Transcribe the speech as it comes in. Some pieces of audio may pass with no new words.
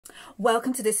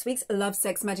Welcome to this week's Love,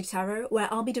 Sex, Magic Tarot, where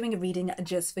I'll be doing a reading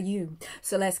just for you.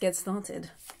 So let's get started.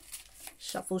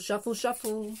 Shuffle, shuffle,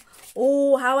 shuffle.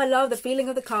 Oh, how I love the feeling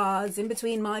of the cards in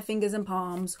between my fingers and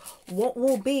palms. What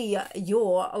will be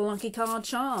your lucky card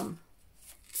charm?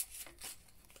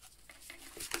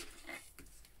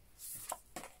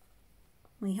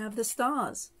 We have the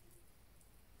stars.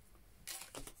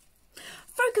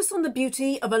 Focus on the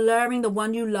beauty of alluring the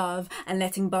one you love and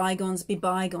letting bygones be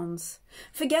bygones.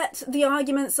 Forget the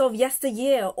arguments of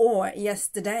yesteryear or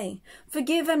yesterday.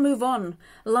 Forgive and move on.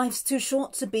 Life's too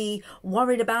short to be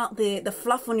worried about the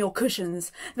fluff on your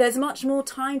cushions. There's much more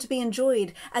time to be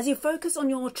enjoyed as you focus on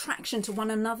your attraction to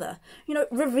one another.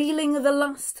 Revealing the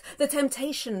lust, the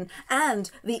temptation,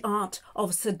 and the art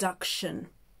of seduction.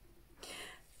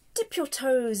 Dip your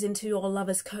toes into your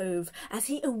lover's cove as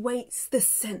he awaits the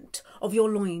scent of your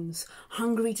loins,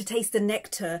 hungry to taste the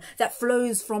nectar that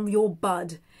flows from your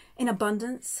bud in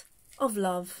abundance of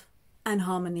love and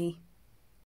harmony.